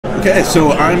Okay, so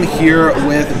I'm here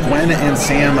with Gwen and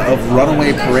Sam of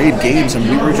Runaway Parade Games, and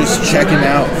we were just checking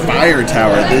out Fire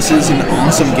Tower. This is an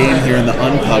awesome game here in the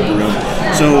Unpub room.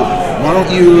 So why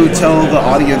don't you tell the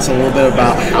audience a little bit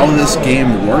about how this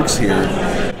game works here?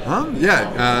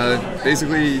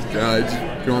 Basically,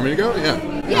 do you want me to go?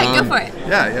 Yeah, go for it.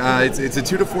 It's a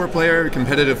 2 to 4 player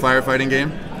competitive firefighting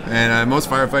game. And most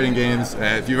firefighting games,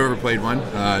 if you've ever played one,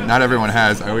 not everyone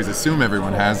has, I always assume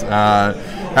everyone has,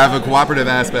 have a cooperative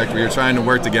aspect where you're trying to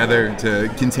work together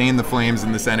to contain the flames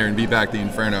in the center and beat back the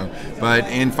inferno. But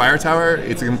in Fire Tower,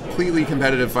 it's a completely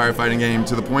competitive firefighting game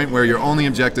to the point where your only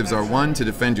objectives are 1, to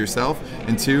defend yourself,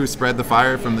 and 2, spread the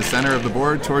fire from the center of the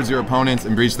board towards your opponents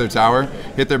and breach their tower,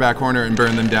 hit their back corner and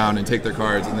burn them down and take their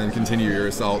cards, and then continue your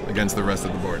assault against the rest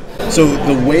of the board. So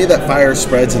the way that fire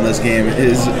spreads in this game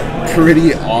is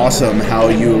pretty awesome. How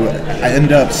you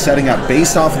end up setting up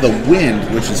based off of the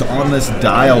wind, which is on this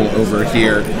dial over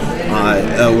here,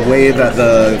 a way that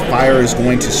the fire is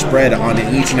going to spread on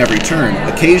each and every turn.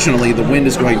 Occasionally the wind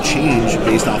is going to change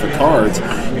based off of cards,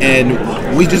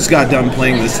 and we just got done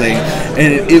playing this thing,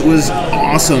 and it was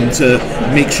awesome to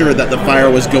make sure that the fire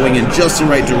was going in just the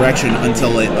right direction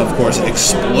until it, of course,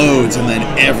 explodes, and then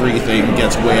everything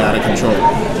gets way out of control.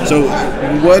 So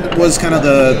what was kind of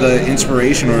the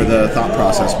inspiration or the thought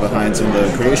process behind some of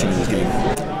the creation of this game?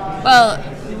 Well,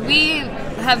 we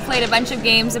have played a bunch of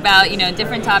games about,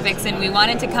 different topics, and we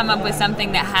wanted to come up with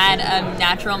something that had a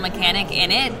natural mechanic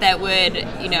in it that would,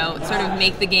 sort of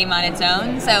make the game on its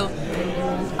own. So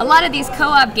a lot of these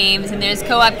co-op games, and there's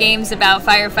co-op games about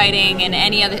firefighting and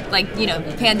any other,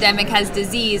 pandemic has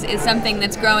disease, is something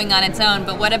that's growing on its own.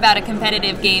 But what about a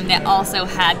competitive game that also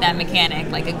had that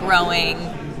mechanic, like a growing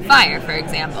fire, for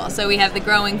example? So we have the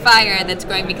growing fire that's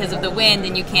growing because of the wind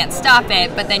and you can't stop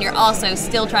it, but then you're also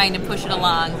still trying to push it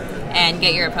along and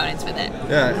get your opponents with it.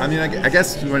 Yeah, I mean, I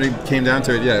guess when it came down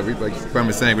to it, like Gwen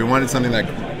was saying, we wanted something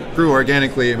that grew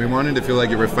organically, and we wanted to feel like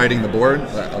you were fighting the board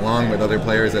along with other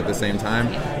players at the same time.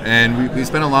 And we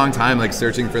spent a long time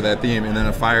searching for that theme, and then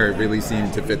a fire really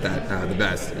seemed to fit that the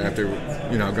best after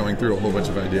going through a whole bunch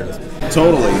of ideas.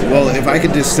 Totally. Well, if I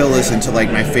could distill this into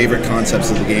my favorite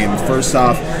concepts of the game, first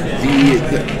off,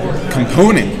 the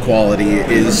component quality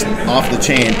is off the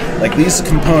chain. These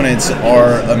components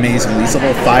are amazing. These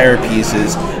little fire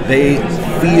pieces, they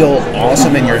feel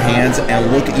awesome in your hands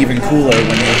and look even cooler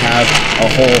when you have a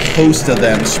whole host of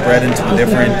them spread into the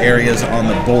different areas on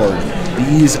the board.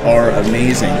 These are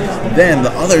amazing. Then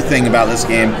the other thing about this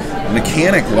game,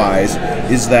 mechanic-wise,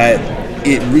 is that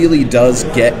it really does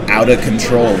get out of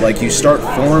control. You start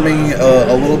forming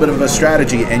a little bit of a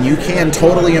strategy, and you can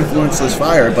totally influence this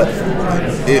fire, but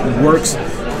it works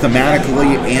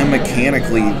thematically and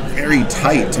mechanically very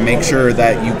tight to make sure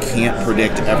that you can't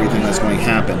predict everything that's going to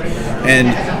happen. And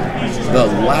the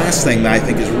last thing that I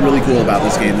think is really cool about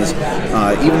this game is,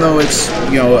 even though it's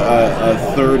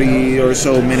a 30 or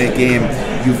so minute game,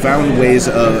 you found ways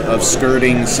of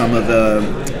skirting some of the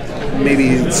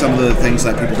things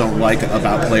that people don't like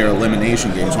about player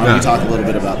elimination games. Why don't you talk a little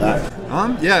bit about that?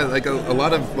 A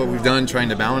lot of what we've done trying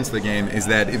to balance the game is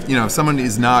that if someone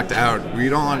is knocked out, we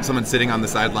don't want someone sitting on the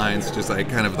sidelines just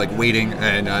waiting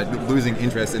and losing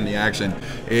interest in the action.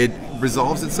 It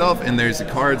resolves itself, and there's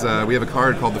cards. We have a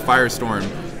card called the Firestorm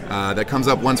that comes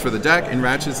up once for the deck and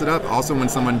ratchets it up also when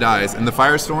someone dies. And the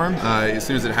Firestorm, as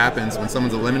soon as it happens, when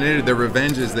someone's eliminated, their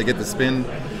revenge is they get to spin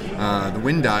the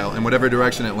wind dial in whatever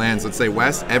direction it lands. Let's say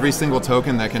west, every single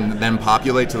token that can then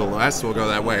populate to the west will go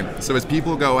that way. So as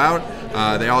people go out,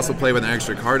 they also play with an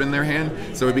extra card in their hand,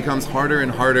 so it becomes harder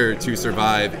and harder to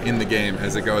survive in the game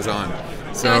as it goes on.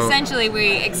 So essentially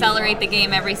we accelerate the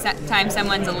game every time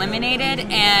someone's eliminated,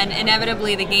 and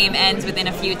inevitably the game ends within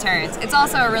a few turns. It's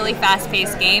also a really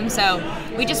fast-paced game, so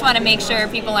we just want to make sure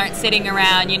people aren't sitting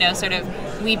around, sort of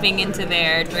weeping into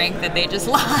their drink that they just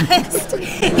lost.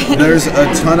 There's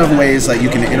a ton of ways that you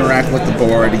can interact with the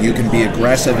board. You can be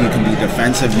aggressive, you can be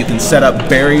defensive, you can set up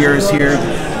barriers here.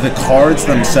 The cards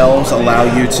themselves allow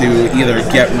you to either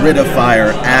get rid of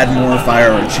fire, add more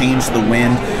fire, or change the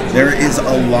wind. There is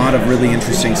a lot of really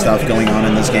interesting stuff going on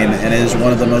in this game, and it is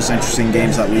one of the most interesting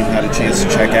games that we've had a chance to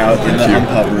check out in the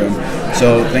Unpub room.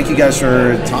 So thank you guys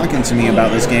for talking to me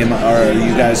about this game. Are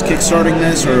you guys kickstarting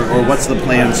this, or what's the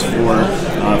plans for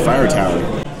Fire Tower?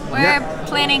 We're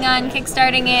planning on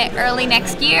kickstarting it early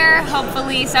next year,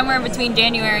 hopefully somewhere between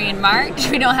January and March.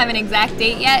 We don't have an exact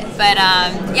date yet, but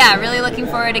yeah, really looking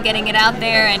forward to getting it out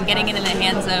there and getting it in the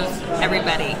hands of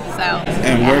everybody. So.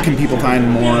 And where can people find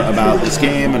more about this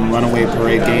game and Runaway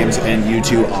Parade games and you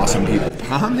two awesome people?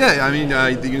 Yeah, I mean,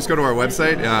 you can just go to our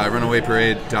website,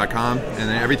 runawayparade.com, and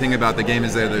then everything about the game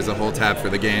is there. There's a whole tab for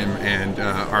the game and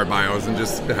our bios and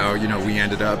just how we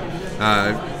ended up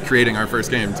creating our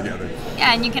first game together.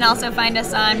 Yeah, and you can also find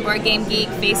us on Board Game Geek,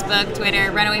 Facebook,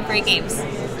 Twitter, Runaway Parade Games.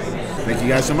 Thank you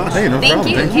guys so much. Hey, no problem. Thank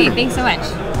you. Thank Hey, you. thanks so much.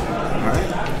 All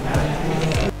right.